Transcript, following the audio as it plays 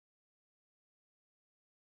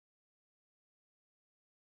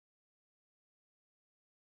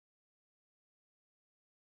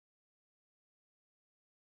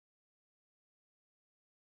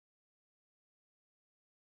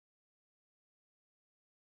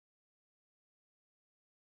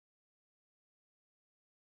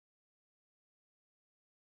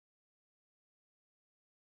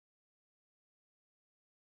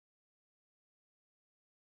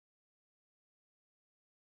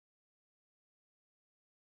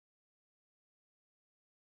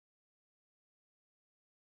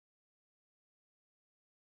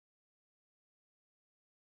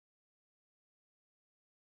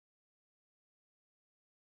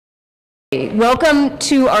Welcome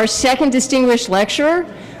to our second distinguished lecturer.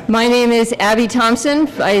 My name is Abby Thompson.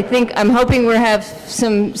 I'm hoping we'll have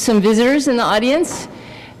some visitors in the audience,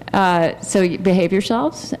 so behave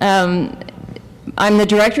yourselves. I'm the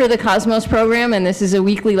director of the Cosmos program, and this is a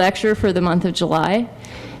weekly lecture for the month of July.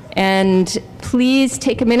 And please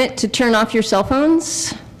take a minute to turn off your cell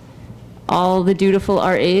phones, all the dutiful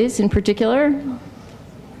RAs in particular.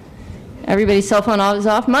 Everybody's cell phone is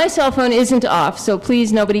off. My cell phone isn't off, so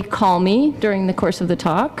please nobody call me during the course of the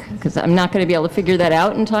talk, because I'm not going to be able to figure that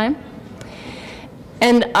out in time.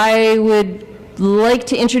 And I would like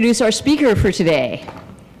to introduce our speaker for today.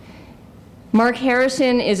 Mark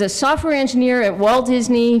Harrison is a software engineer at Walt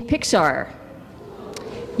Disney PIXAR.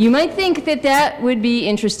 You might think that that would be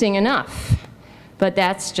interesting enough, but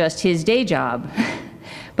that's just his day job.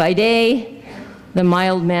 By day, the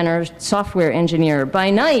mild-mannered software engineer. By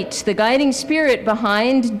night, the guiding spirit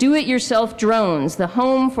behind do-it-yourself drones, the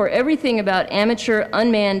home for everything about amateur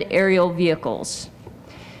unmanned aerial vehicles.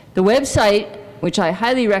 The website, which I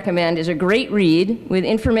highly recommend, is a great read with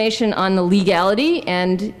information on the legality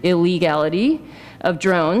and illegality of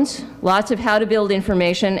drones, lots of how to build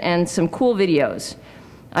information, and some cool videos.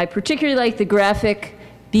 I particularly like the graphic,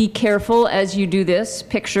 "Be careful as you do this"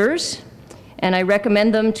 pictures, and I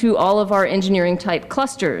recommend them to all of our engineering type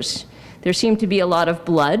clusters. There seem to be a lot of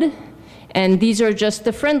blood, and these are just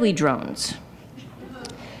the friendly drones.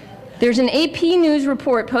 There's an AP News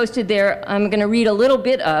report posted there I'm going to read a little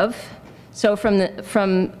bit of. So from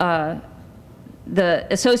the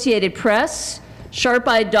Associated Press,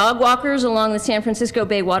 sharp-eyed dog walkers along the San Francisco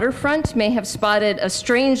Bay waterfront may have spotted a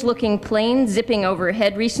strange-looking plane zipping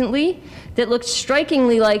overhead recently that looked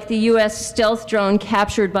strikingly like the US stealth drone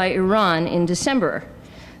captured by Iran in December.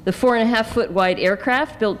 The 4.5-foot wide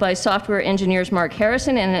aircraft, built by software engineers Mark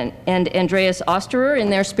Harrison and Andreas Osterer in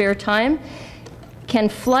their spare time, can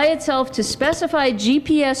fly itself to specified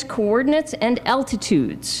GPS coordinates and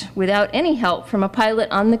altitudes without any help from a pilot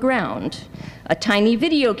on the ground. A tiny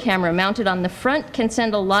video camera mounted on the front can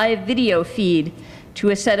send a live video feed to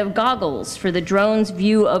a set of goggles for the drone's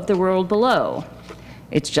view of the world below.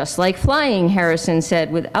 It's just like flying, Harrison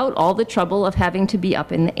said, without all the trouble of having to be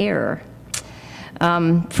up in the air.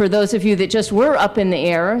 For those of you that just were up in the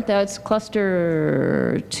air, that's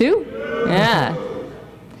cluster 2? Yeah.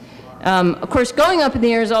 Of course, going up in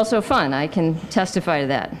the air is also fun. I can testify to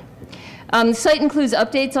that. The site includes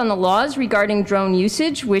updates on the laws regarding drone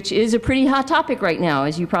usage, which is a pretty hot topic right now,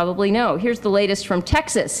 as you probably know. Here's the latest from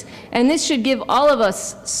Texas, and this should give all of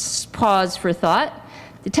us pause for thought.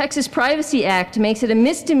 The Texas Privacy Act makes it a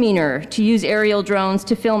misdemeanor to use aerial drones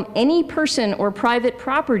to film any person or private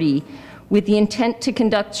property with the intent to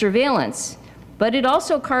conduct surveillance, but it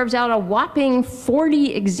also carves out a whopping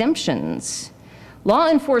 40 exemptions. Law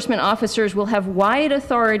enforcement officers will have wide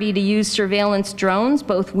authority to use surveillance drones,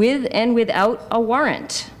 both with and without a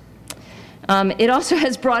warrant. It also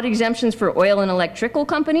has broad exemptions for oil and electrical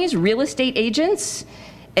companies, real estate agents,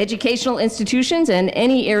 educational institutions, and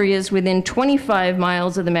any areas within 25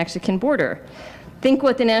 miles of the Mexican border. Think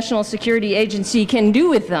what the National Security Agency can do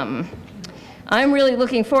with them. I'm really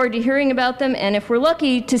looking forward to hearing about them, and if we're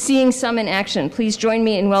lucky, to seeing some in action. Please join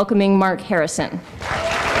me in welcoming Mark Harrison.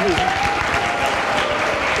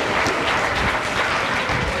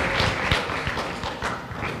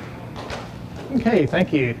 Okay,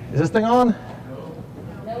 thank you. Is this thing on?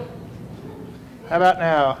 Nope. How about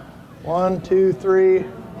now? 1, 2, 3.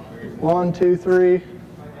 1, 2, 3.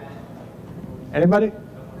 Anybody?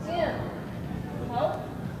 Tim, help?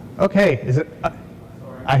 Okay, is it?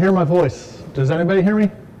 I hear my voice. Does anybody hear me?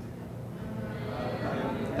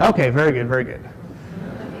 Okay, very good, very good.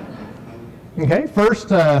 Okay, first,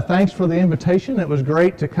 thanks for the invitation. It was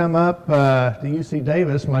great to come up to UC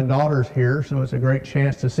Davis. My daughter's here, so it's a great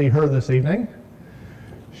chance to see her this evening.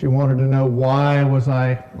 She wanted to know why was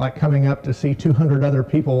I like coming up to see 200 other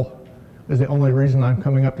people is the only reason I'm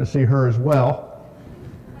coming up to see her as well.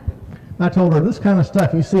 And I told her, this kind of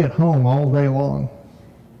stuff you see at home all day long.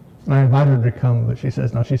 And I invited her to come, but she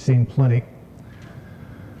says, no, she's seen plenty.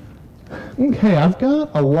 Okay, I've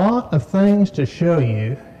got a lot of things to show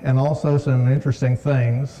you and also some interesting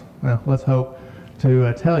things, well, let's hope,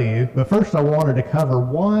 to tell you. But first I wanted to cover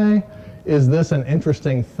why is this an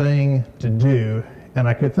interesting thing to do? And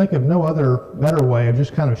I could think of no other better way of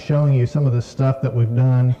just kind of showing you some of the stuff that we've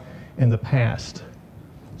done in the past.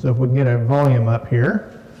 So if we can get a volume up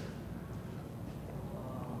here.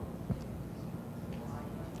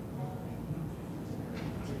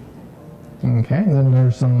 Okay, and then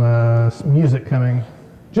there's some music coming.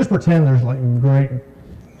 Just pretend there's like great,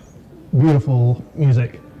 beautiful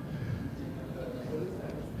music.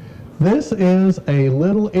 This is a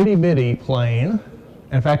little itty bitty plane.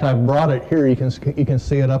 In fact, I brought it here. You can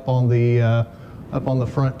see it up on the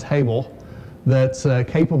front table. That's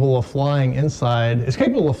capable of flying inside. It's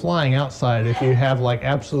capable of flying outside if you have like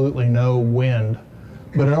absolutely no wind,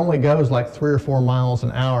 but it only goes like 3 or 4 miles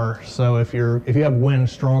an hour. So if you have wind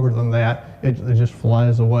stronger than that, it just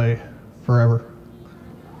flies away forever.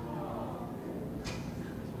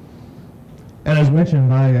 And as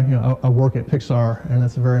mentioned, I work at PIXAR, and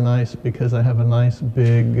it's very nice because I have a nice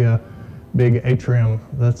big atrium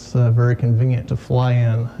that's very convenient to fly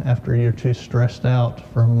in after you're too stressed out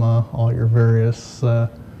from all your various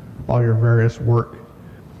work.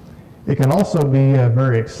 It can also be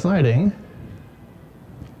very exciting.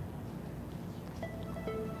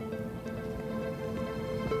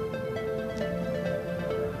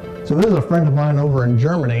 So this is a friend of mine over in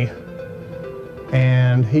Germany,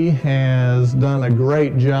 and he has done a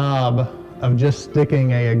great job of just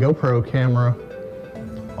sticking a GoPro camera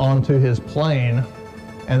onto his plane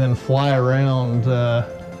and then fly around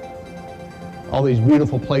all these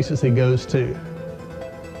beautiful places he goes to.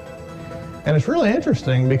 And it's really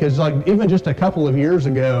interesting because like even just a couple of years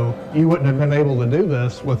ago, you wouldn't have been able to do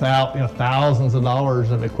this without thousands of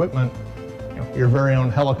dollars of equipment, your very own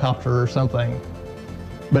helicopter or something.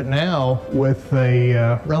 But now with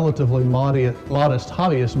a relatively modest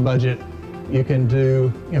hobbyist budget, you can do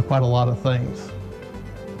quite a lot of things.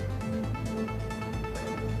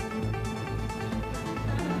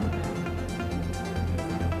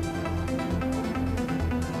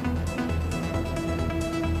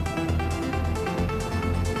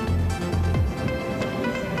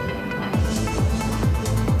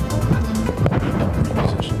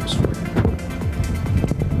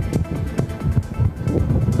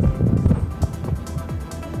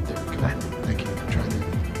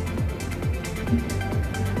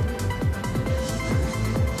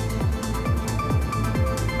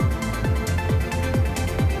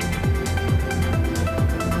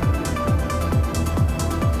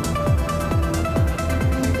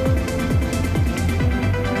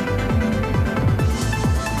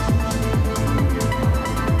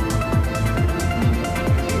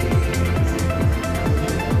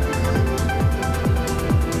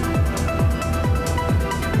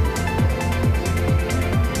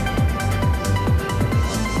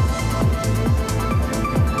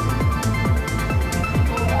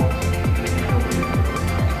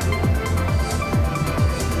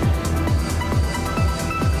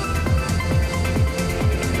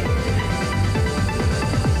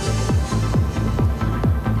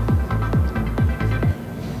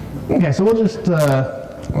 Okay, so we'll just,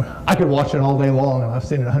 I could watch it all day long, and I've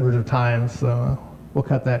seen it hundreds of times, so we'll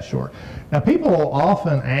cut that short. Now, people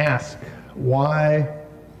often ask, why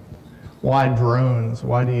drones?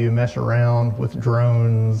 Why do you mess around with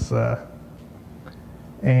drones?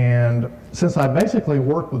 And since I basically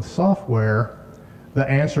work with software, the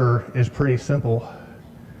answer is pretty simple.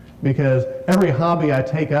 Because every hobby I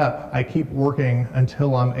take up, I keep working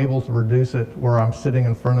until I'm able to reduce it where I'm sitting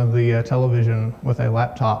in front of the television with a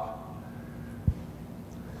laptop.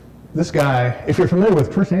 This guy, if you're familiar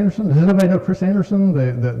with Chris Anderson, does anybody know Chris Anderson,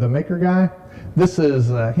 the maker guy? This is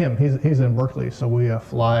him. He's in Berkeley, so we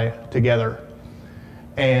fly together.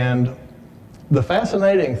 And the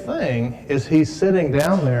fascinating thing is he's sitting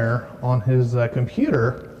down there on his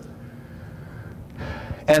computer,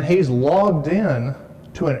 and he's logged in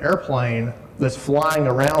to an airplane that's flying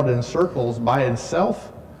around in circles by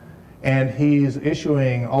itself, and he's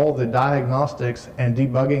issuing all the diagnostics and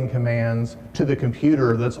debugging commands to the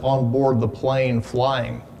computer that's on board the plane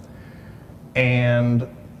flying. And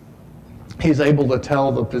he's able to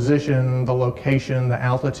tell the position, the location, the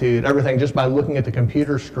altitude, everything just by looking at the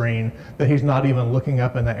computer screen, that he's not even looking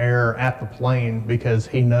up in the air at the plane because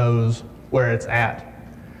he knows where it's at.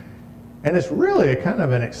 And it's really a kind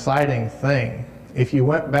of an exciting thing. If you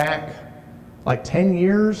went back like 10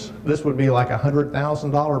 years, this would be like a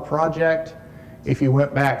 $100,000 project. If you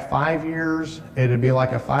went back 5 years, it'd be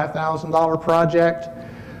like a $5,000 project.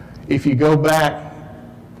 If you go back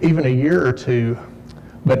even a year or two,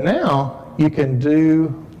 but now you can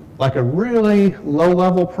do like a really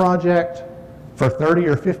low-level project for 30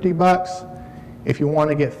 or 50 bucks. If you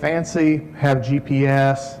want to get fancy, have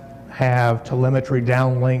GPS, have telemetry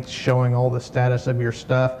downlinks showing all the status of your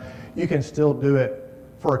stuff, you can still do it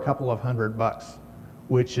for a couple of $100,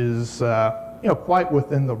 which is quite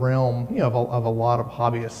within the realm of a lot of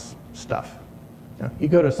hobbyist stuff. You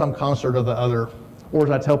go to some concert or the other, or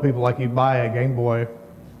as I tell people, like you buy a Game Boy.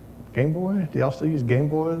 Game Boy? Do y'all still use Game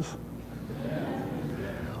Boys?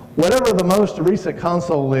 Whatever the most recent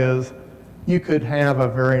console is, you could have a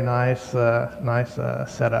very nice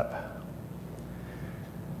setup.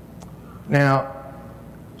 Now,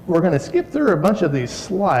 we're going to skip through a bunch of these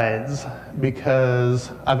slides because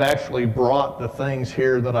I've actually brought the things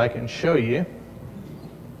here that I can show you.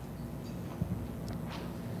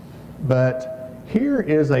 But here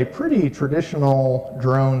is a pretty traditional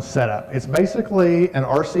drone setup. It's basically an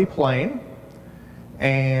RC plane,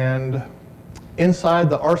 and inside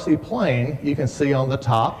the RC plane, you can see on the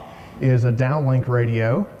top is a downlink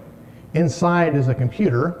radio. Inside is a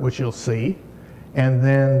computer, which you'll see, and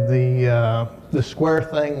then the square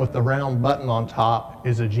thing with the round button on top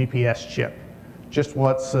is a GPS chip. Just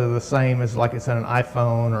what's the same as like it's in an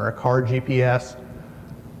iPhone or a car GPS,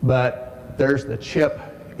 but there's the chip.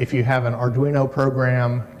 If you have an Arduino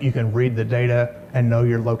program, you can read the data and know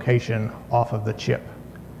your location off of the chip.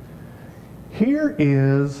 Here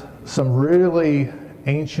is some really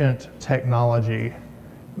ancient technology,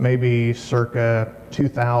 maybe circa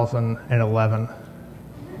 2011.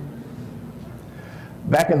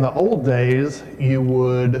 Back in the old days, you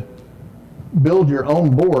would build your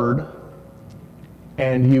own board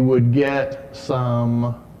and you would get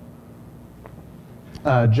some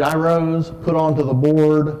gyros put onto the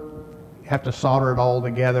board. You have to solder it all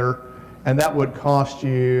together, and that would cost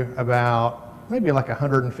you about maybe like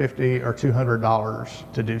 $150 or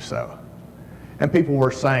 $200 to do so. And people were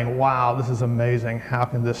saying, wow, this is amazing. How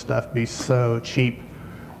can this stuff be so cheap?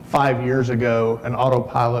 5 years ago, an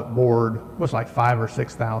autopilot board was like $5,000 or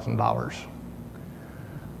 $6,000.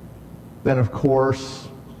 Then, of course,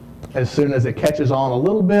 as soon as it catches on a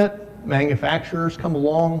little bit, manufacturers come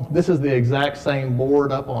along. This is the exact same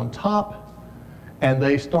board up on top, and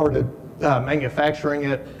they started manufacturing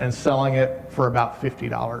it and selling it for about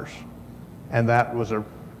 $50. And that was an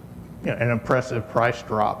impressive price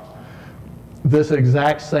drop. This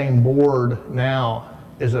exact same board now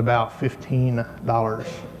is about $15.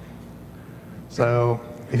 So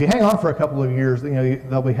if you hang on for a couple of years,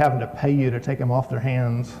 they'll be having to pay you to take them off their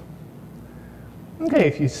hands. Okay,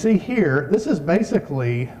 if you see here, this is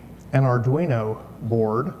basically an Arduino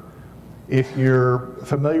board. If you're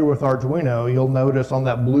familiar with Arduino, you'll notice on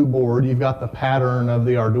that blue board, you've got the pattern of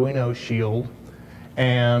the Arduino shield,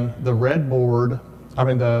 and the red board,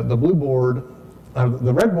 the blue board,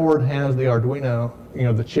 the red board has the Arduino,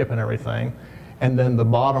 the chip and everything, and then the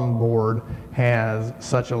bottom board has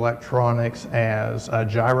such electronics as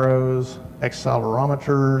gyros,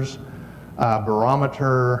 accelerometers,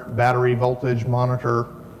 barometer, battery voltage monitor,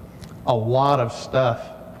 a lot of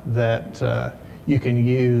stuff that you can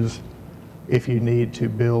use if you need to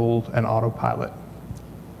build an autopilot.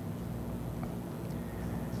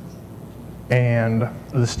 And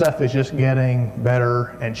the stuff is just getting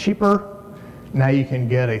better and cheaper. Now you can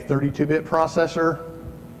get a 32-bit processor.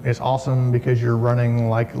 It's awesome because you're running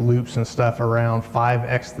like loops and stuff around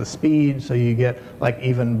 5x the speed, so you get like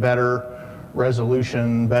even better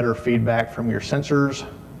resolution, better feedback from your sensors.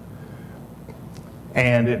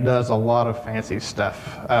 And it does a lot of fancy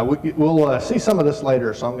stuff. We'll see some of this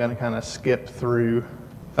later, so I'm going to kind of skip through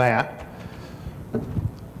that.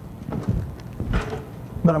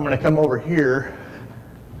 But I'm going to come over here.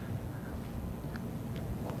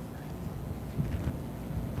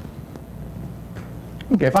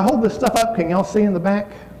 Okay, if I hold this stuff up, can y'all see in the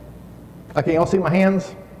back? Can y'all see my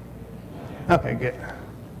hands? Okay, good.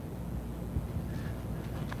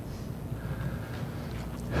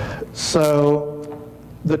 So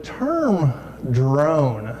the term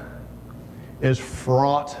drone is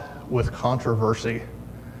fraught with controversy.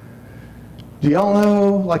 Do y'all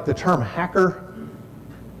know like the term hacker?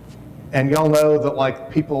 And y'all know that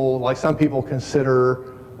like some people consider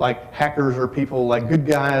like hackers are people like good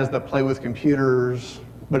guys that play with computers,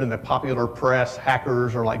 but in the popular press,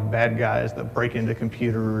 hackers are like bad guys that break into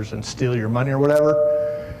computers and steal your money or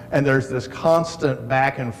whatever. And there's this constant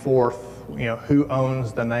back and forth, who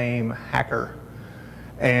owns the name hacker.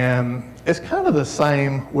 And it's kind of the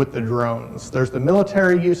same with the drones. There's the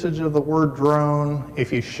military usage of the word drone.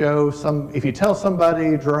 If you tell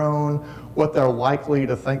somebody drone, what they're likely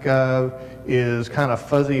to think of is kind of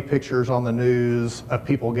fuzzy pictures on the news of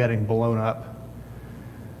people getting blown up.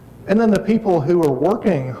 And then the people who are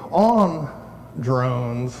working on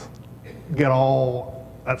drones get all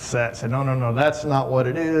upset, say, no, that's not what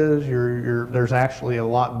it is. There's actually a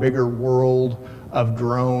lot bigger world of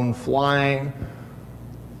drone flying,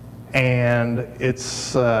 and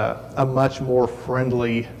it's a much more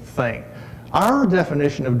friendly thing. Our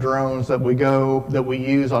definition of drones that we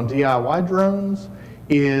use on DIY drones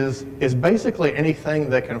is basically anything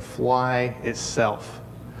that can fly itself.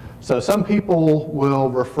 So some people will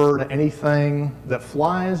refer to anything that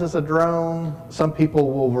flies as a drone. Some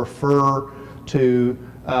people will refer to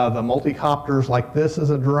the multicopters like this as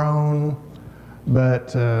a drone.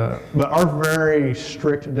 But our very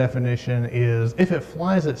strict definition is if it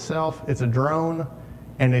flies itself, it's a drone,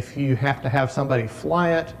 and if you have to have somebody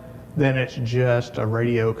fly it, then it's just a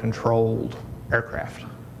radio-controlled aircraft.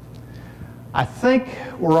 I think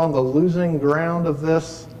we're on the losing ground of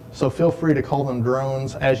this, so feel free to call them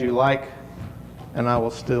drones as you like, and I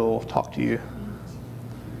will still talk to you.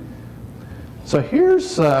 So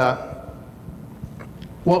here's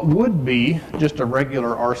what would be just a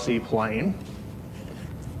regular RC plane.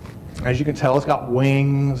 As you can tell, it's got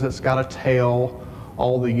wings, it's got a tail,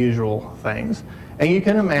 all the usual things. And you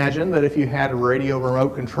can imagine that if you had a radio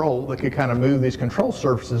remote control that could kind of move these control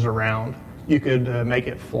surfaces around, you could make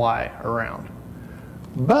it fly around.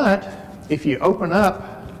 But if you open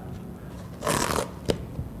up,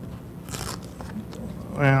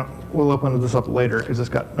 well, we'll open this up later because it's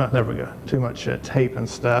got, oh, there we go, too much tape and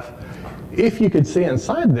stuff. If you could see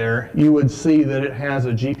inside there, you would see that it has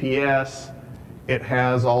a GPS, it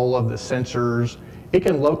has all of the sensors, it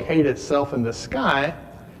can locate itself in the sky,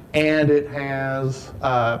 and it has,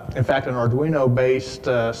 in fact, an Arduino-based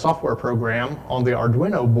software program on the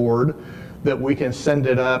Arduino board that we can send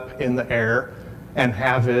it up in the air and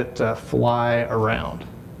have it fly around.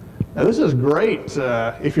 Now this is great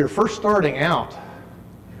if you're first starting out.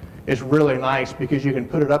 It's really nice because you can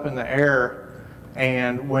put it up in the air,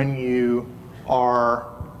 and when you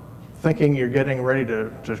are thinking you're getting ready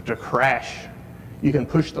to crash, you can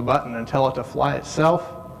push the button and tell it to fly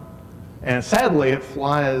itself. And sadly, it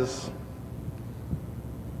flies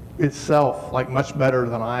itself like much better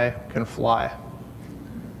than I can fly.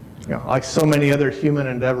 You know, like so many other human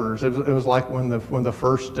endeavors. It was like when the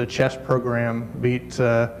first chess program beat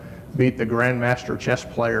the grandmaster chess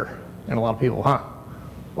player, and a lot of people, huh?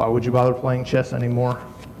 Why would you bother playing chess anymore?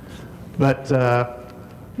 But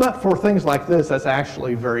for things like this, that's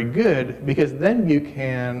actually very good because then you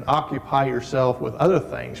can occupy yourself with other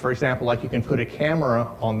things. For example, like you can put a camera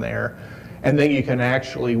on there, and then you can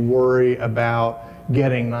actually worry about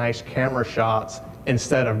getting nice camera shots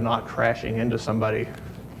instead of not crashing into somebody.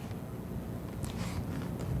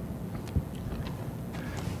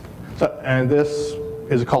 So, and this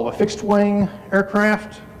is called a fixed wing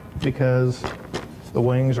aircraft because the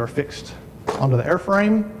wings are fixed onto the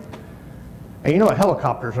airframe. And you know what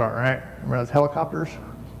helicopters are, right? Remember those helicopters?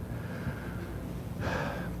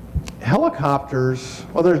 Helicopters,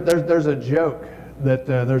 well, there's a joke that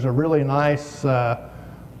there's a really nice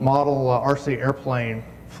model RC airplane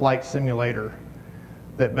flight simulator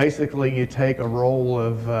that basically you take a roll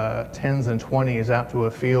of 10s and 20s out to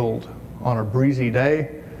a field on a breezy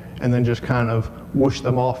day and then just kind of whoosh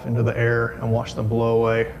them off into the air and watch them blow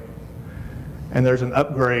away. And there's an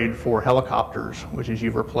upgrade for helicopters, which is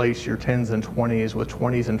you replace your 10s and 20s with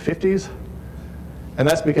 20s and 50s. And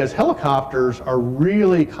that's because helicopters are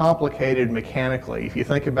really complicated mechanically. If you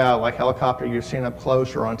think about like helicopter you've seen up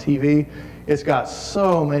close or on TV, it's got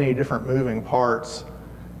so many different moving parts.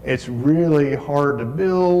 It's really hard to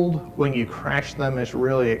build. When you crash them, it's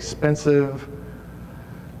really expensive.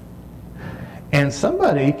 And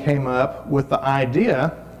somebody came up with the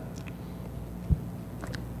idea,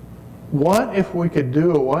 what if we could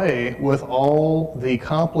do away with all the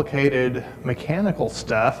complicated mechanical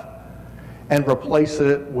stuff and replace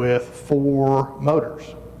it with 4 motors?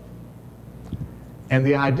 And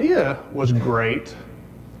the idea was great,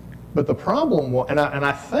 but the problem was, and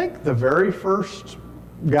I think the very first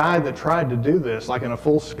guy that tried to do this, like in a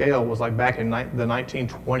full scale, was like back in the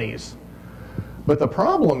 1920s. But the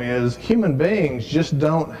problem is human beings just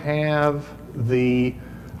don't have the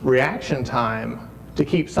reaction time to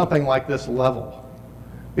keep something like this level.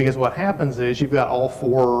 Because what happens is you've got all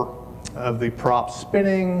 4 of the props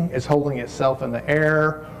spinning, it's holding itself in the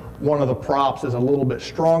air. One of the props is a little bit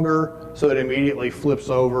stronger, so it immediately flips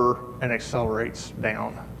over and accelerates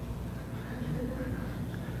down.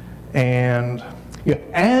 And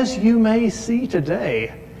as you may see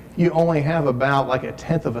today, you only have about like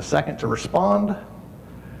 1/10 of a second to respond,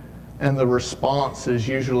 and the response is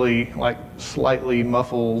usually like slightly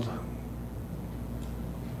muffled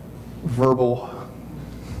verbal.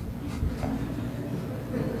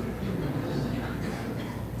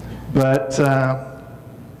 But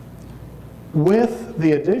with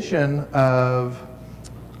the addition of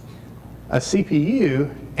a CPU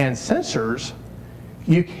and sensors,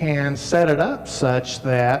 you can set it up such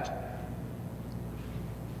that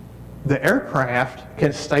the aircraft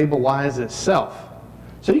can stabilize itself.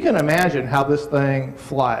 So you can imagine how this thing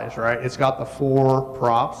flies, right? It's got the 4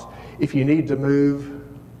 props. If you need to move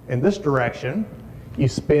in this direction, you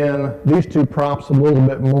spin these 2 props a little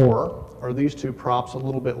bit more, or these 2 props a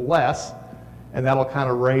little bit less, and that'll kind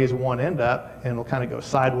of raise one end up, and it'll kind of go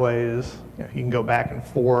sideways. You can go back and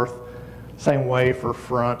forth. Same way for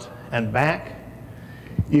front and back.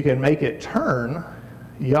 You can make it turn,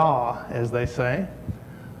 yaw, as they say,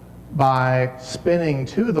 by spinning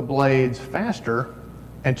 2 of the blades faster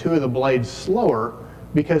and 2 of the blades slower,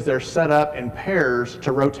 because they're set up in pairs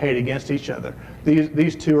to rotate against each other.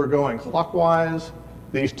 These 2 are going clockwise,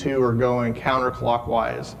 these 2 are going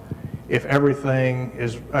counterclockwise. If everything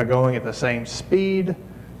is going at the same speed,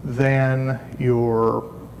 then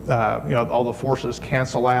all the forces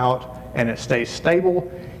cancel out and it stays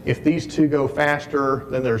stable. If these 2 go faster,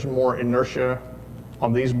 then there's more inertia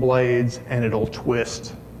on these blades and it'll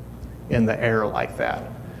twist in the air like that.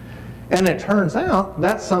 And it turns out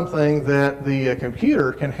that's something that the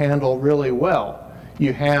computer can handle really well.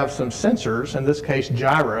 You have some sensors, in this case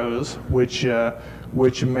gyros, which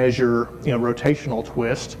measure rotational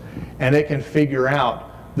twist, and it can figure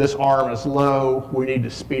out this arm is low, we need to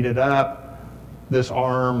speed it up. This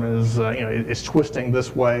arm is it's twisting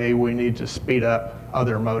this way, we need to speed up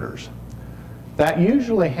other motors. That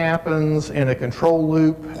usually happens in a control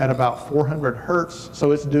loop at about 400 hertz,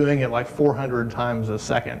 so it's doing it like 400 times a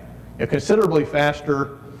second. Considerably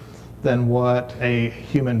faster than what a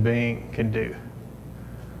human being can do.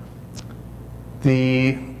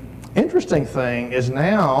 The interesting thing is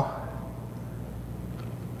now,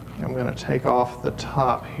 I'm going to take off the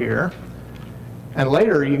top here, and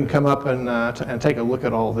later you can come up and take a look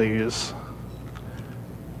at all these.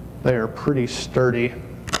 They are pretty sturdy.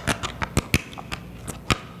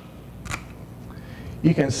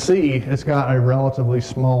 You can see it's got a relatively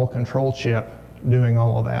small control chip doing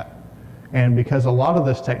all of that. And because a lot of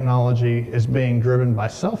this technology is being driven by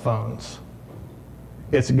cell phones,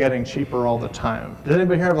 it's getting cheaper all the time. Does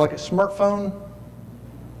anybody here have like a smartphone?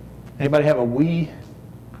 Anybody have a Wii?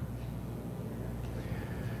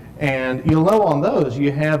 And you'll know on those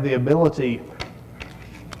you have the ability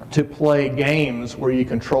to play games where you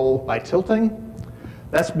control by tilting.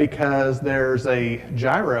 That's because there's a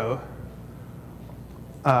gyro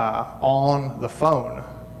on the phone.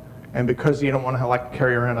 And because you don't want to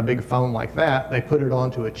carry around a big phone like that, they put it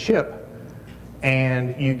onto a chip,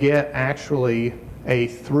 and you get actually a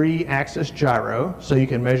 3-axis gyro, so you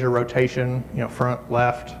can measure rotation, front,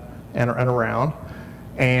 left, and around,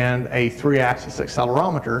 and a 3-axis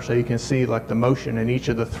accelerometer, so you can see the motion in each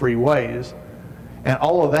of the 3 ways. And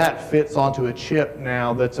all of that fits onto a chip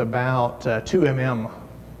now that's about 2 mm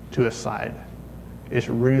to a side. It's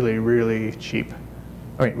really, really cheap.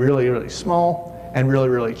 Really, really small. And really,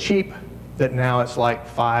 really cheap, that now it's like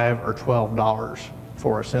 $5 or $12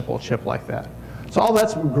 for a simple chip like that. So all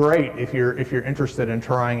that's great if you're interested in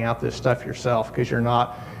trying out this stuff yourself, because you're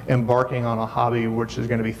not embarking on a hobby which is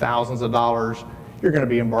going to be thousands of dollars. You're going to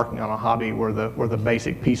be embarking on a hobby where the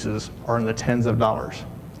basic pieces are in the tens of dollars.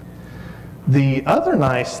 The other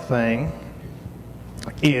nice thing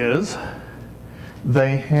is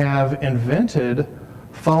they have invented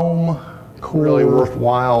foam. Really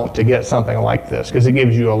worthwhile to get something like this, because it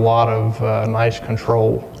gives you a lot of nice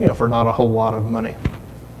control, for not a whole lot of money.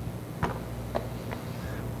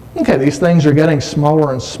 Okay, these things are getting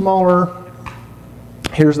smaller and smaller.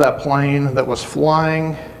 Here's that plane that was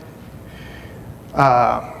flying.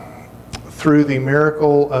 Through the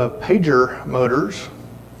miracle of pager motors,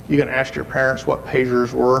 you can ask your parents what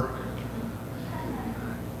pagers were.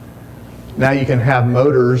 Now you can have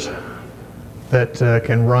motors that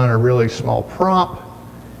can run a really small prop,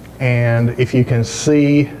 and if you can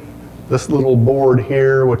see this little board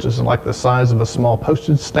here, which is like the size of a small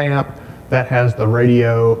postage stamp, that has the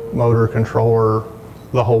radio, motor, controller,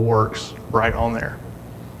 the whole works right on there.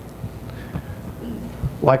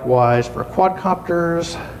 Likewise for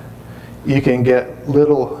quadcopters, you can get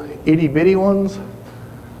little itty bitty ones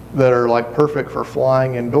that are perfect for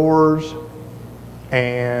flying indoors,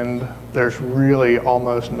 and there's really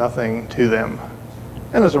almost nothing to them.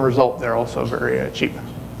 And as a result, they're also very cheap.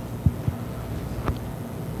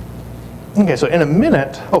 Okay, so in a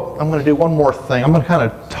minute, I'm going to do one more thing. I'm going to kind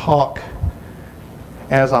of talk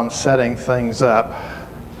as I'm setting things up.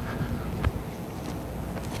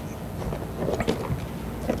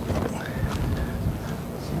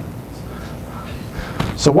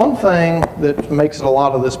 So one thing that makes a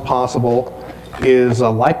lot of this possible is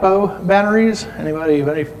LiPo batteries. Anybody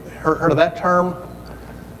heard of that term?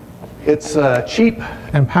 It's cheap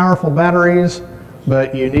and powerful batteries,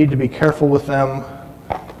 but you need to be careful with them.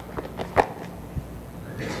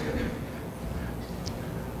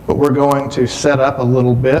 But we're going to set up a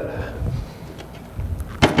little bit.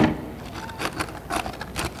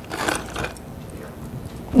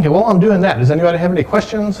 Okay, while I'm doing that, does anybody have any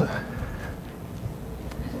questions?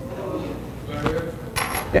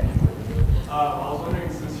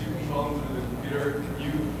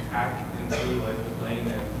 you like the plane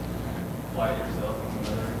and fly it yourself on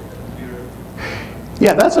another computer?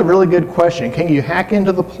 Yeah, that's a really good question. Can you hack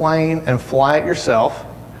into the plane and fly it yourself?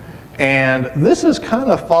 And this is kind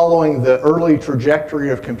of following the early trajectory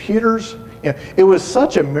of computers. You know, it was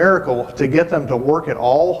such a miracle to get them to work at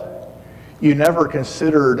all. You never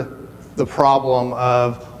considered the problem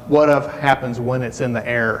of what happens when it's in the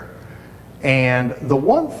air. And the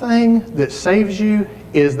one thing that saves you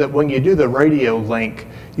is that when you do the radio link,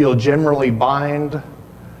 you'll generally bind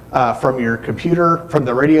from your computer, from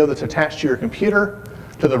the radio that's attached to your computer,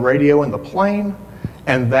 to the radio in the plane,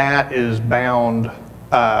 and that is bound,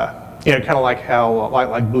 kind of like how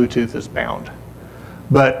like Bluetooth is bound.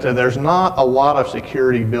 But there's not a lot of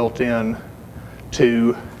security built in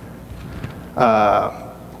to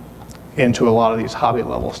into a lot of these hobby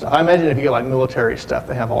level stuff. I imagine if you get like military stuff,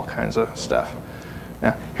 they have all kinds of stuff.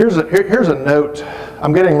 Now, here's a note.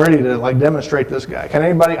 I'm getting ready to like demonstrate this guy. Can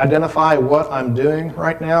anybody identify what I'm doing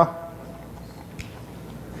right now?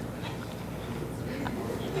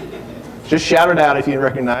 Just shout it out if you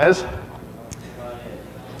recognize.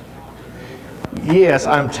 Yes,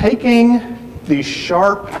 I'm taking the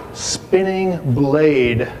sharp spinning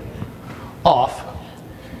blade off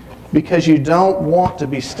because you don't want to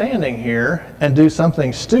be standing here and do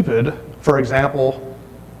something stupid. For example,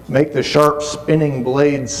 make the sharp spinning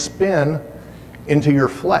blade spin into your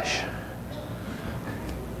flesh.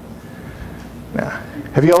 Now,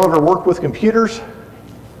 have you all ever worked with computers?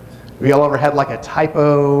 Have you all ever had like a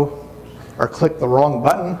typo or clicked the wrong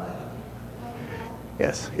button?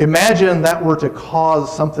 Yes. Imagine that were to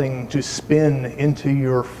cause something to spin into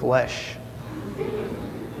your flesh.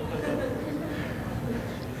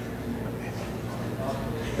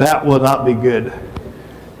 That will not be good.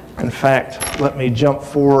 In fact, let me jump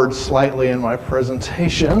forward slightly in my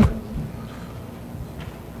presentation.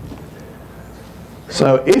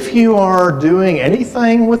 So if you are doing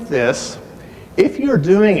anything with this, if you're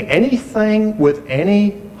doing anything with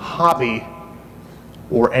any hobby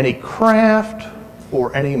or any craft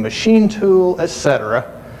or any machine tool,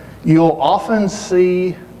 etc., you'll often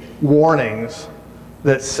see warnings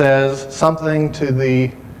that says something to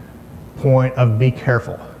the point of be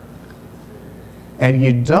careful. And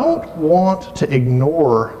you don't want to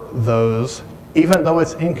ignore those, even though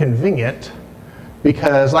it's inconvenient,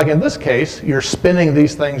 because like in this case, you're spinning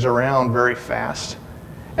these things around very fast.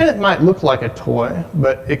 And it might look like a toy,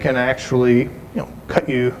 but it can actually cut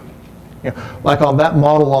you. Like on that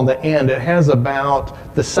model on the end, it has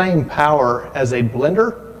about the same power as a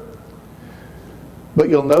blender. But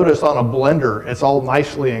you'll notice on a blender, it's all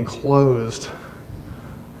nicely enclosed.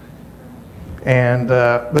 And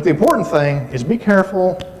but the important thing is be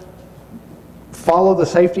careful, follow the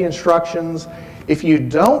safety instructions. If you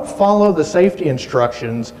don't follow the safety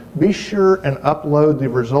instructions, be sure and upload the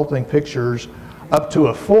resulting pictures up to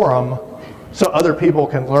a forum so other people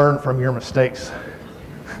can learn from your mistakes.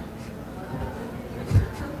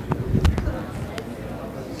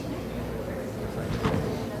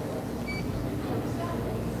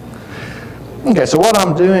 Okay, so what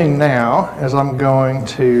I'm doing now is I'm going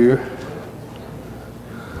to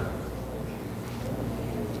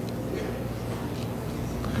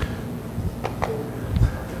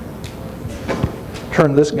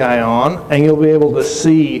turn this guy on, and you'll be able to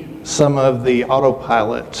see some of the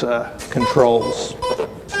autopilot controls.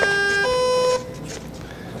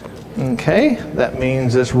 Okay, that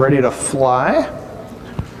means it's ready to fly.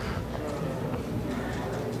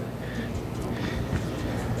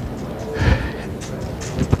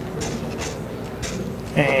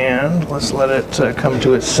 And let's let it come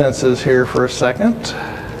to its senses here for a second.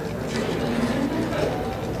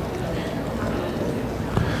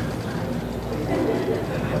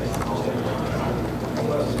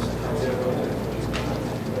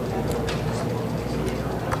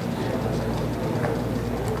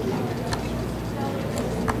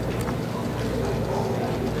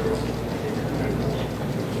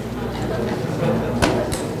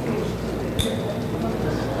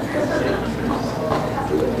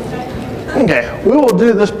 Okay, we will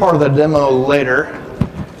do this part of the demo later,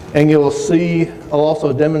 and you'll see, I'll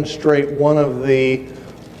also demonstrate one of the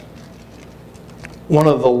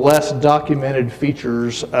less documented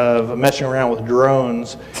features of messing around with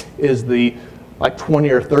drones is the like 20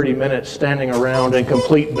 or 30 minutes standing around in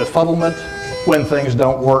complete befuddlement when things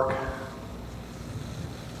don't work.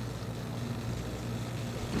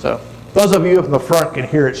 So those of you up in the front can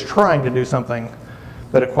hear it's trying to do something,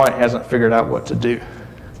 but it quite hasn't figured out what to do.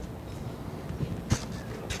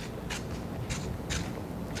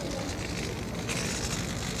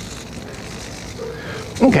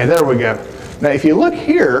 Okay, there we go. Now if you look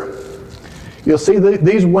here, You'll see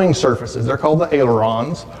these wing surfaces, they're called the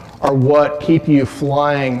ailerons, are what keep you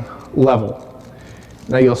flying level.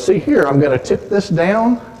 Now you'll see here, I'm going to tip this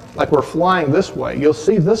down like we're flying this way. You'll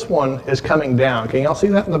see this one is coming down. Can y'all see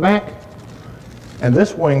that in the back? And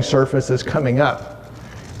this wing surface is coming up.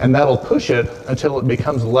 And that'll push it until it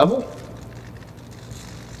becomes level.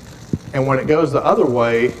 And when it goes the other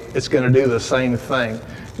way, it's going to do the same thing.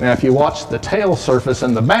 Now if you watch the tail surface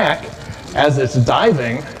in the back, as it's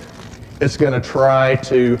diving, it's going to try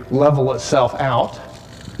to level itself out.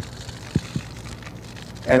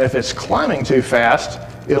 And if it's climbing too fast,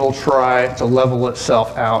 it'll try to level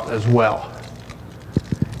itself out as well.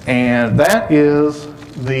 And that is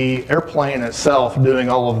the airplane itself doing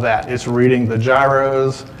all of that. It's reading the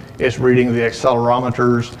gyros, it's reading the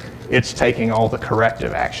accelerometers, it's taking all the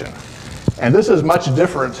corrective action. And this is much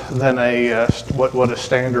different than what a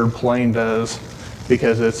standard plane does,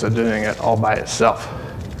 because it's doing it all by itself.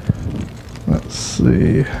 Let's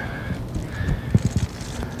see.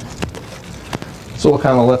 So we'll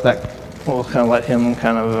kind of let him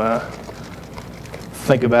kind of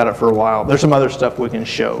think about it for a while. There's some other stuff we can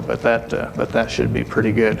show, but that should be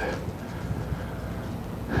pretty good.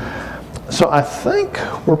 So I think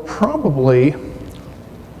we're probably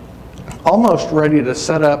almost ready to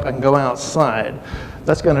set up and go outside.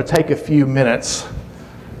 That's going to take a few minutes,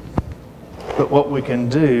 but what we can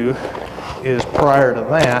do is, prior to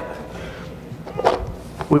that,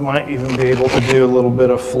 we might even be able to do a little bit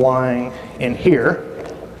of flying in here.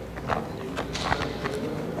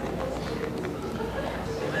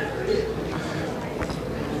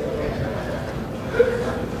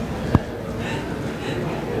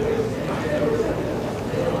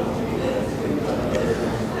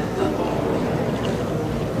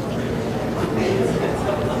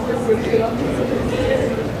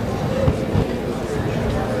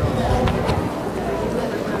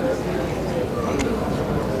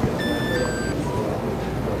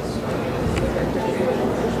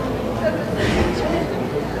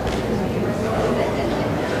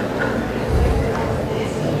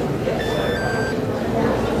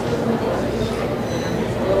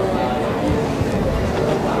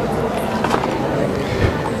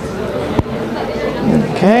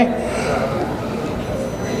 Okay.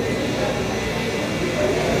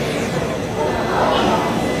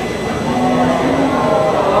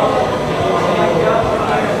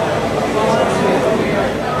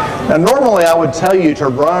 Now normally I would tell you to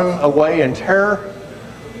run away in terror,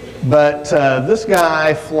 but this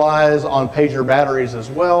guy flies on pager batteries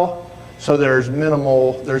as well, so there's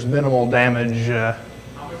minimal damage. How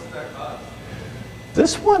much does that cost?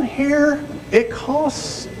 This one here, it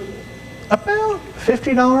costs about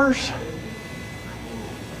 $50.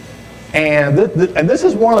 And this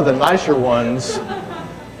is one of the nicer ones.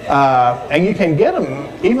 And you can get them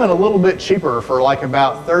even a little bit cheaper for like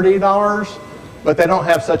about $30, but they don't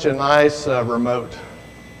have such a nice remote.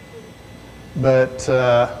 But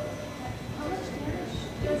How much damage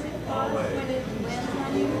does it cause when it lands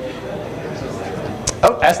on you?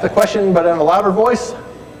 oh, ask the question, but in a louder voice.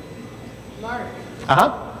 Mark,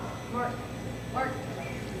 Uh-huh. Mark,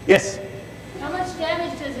 Yes. how much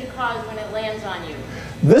damage does it cause when it lands on you?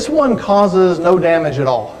 This one causes no damage at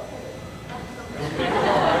all.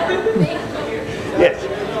 Yes.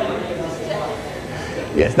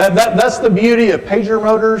 Yes, that's the beauty of pager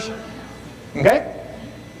motors. Okay?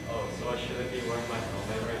 Oh, so I shouldn't be wearing my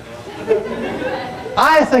helmet right now?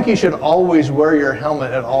 I think you should always wear your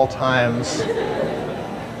helmet at all times.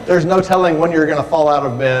 There's no telling when you're going to fall out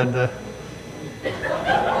of bed. Can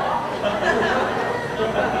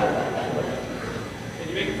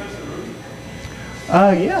you make it touch the roof?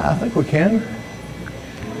 Yeah, I think we can.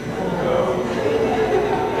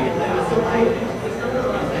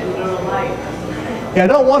 Yeah, I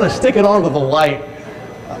don't want to stick it onto the light.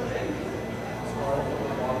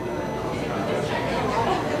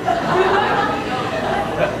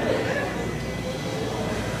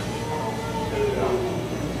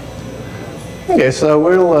 Okay, so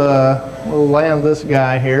we'll land this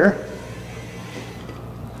guy here.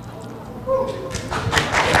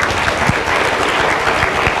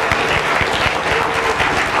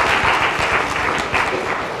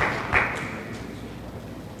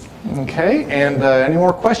 Okay, and any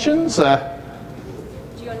more questions? Do you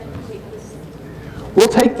want to take this? We'll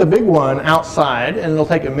take the big one outside, and it'll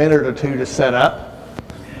take a minute or two to set up.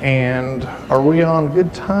 And are we on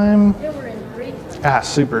good time? Yeah, we're in great. Ah,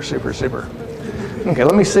 super, super, super. Okay,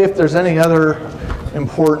 let me see if there's any other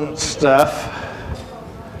important stuff.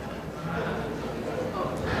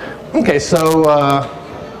 Okay, so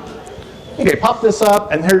Okay, pop this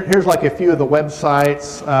up, and here's like a few of the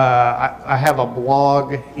websites. I have a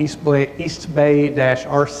blog,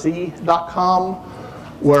 eastbay-rc.com,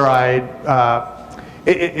 where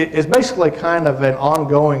it's basically kind of an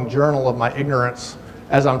ongoing journal of my ignorance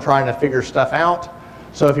as I'm trying to figure stuff out.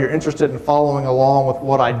 So if you're interested in following along with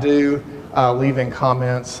what I do, leaving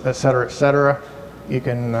comments, et cetera, you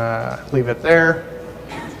can leave it there.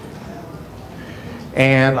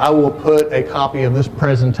 And I will put a copy of this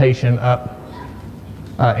presentation up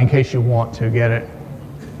in case you want to get it,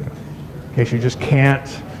 in case you just can't,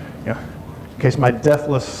 in case my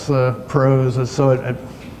deathless prose is so,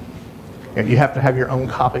 you have to have your own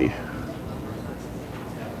copy.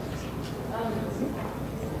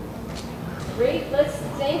 Great, let's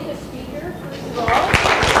thank the speaker first of all.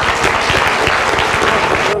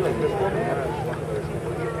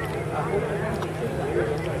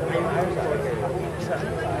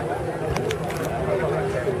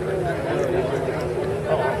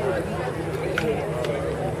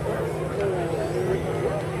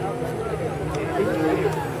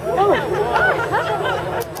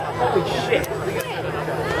 Holy shit.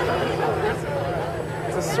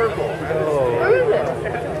 It's a circle.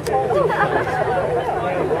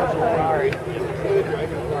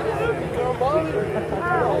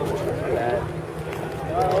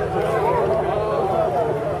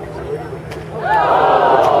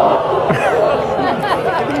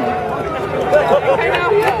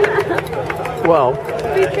 Well.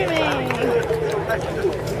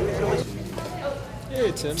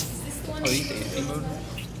 Hey, Tim. Oh, you think mode?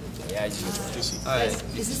 Yeah, I just.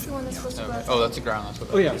 Is this the one that's supposed to go out? Oh, that's the ground.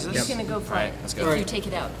 Oh, yeah. I'm just gonna go for it. Let's go. If you take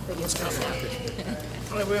it out, then you'll stop now.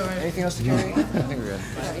 Anything else to carry? I think we're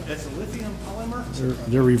good.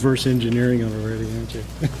 They're reverse engineering it already, aren't you?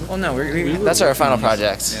 Well, no, that's our final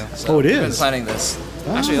project. Yeah. So Oh, it We've been is? planning this.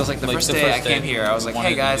 Actually, it was like the first day I came here. I was like,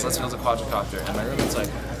 hey guys, let's build a quadricopter. And my roommate's like,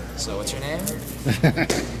 so what's your name?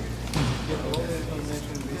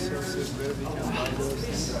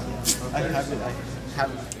 I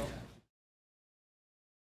have it.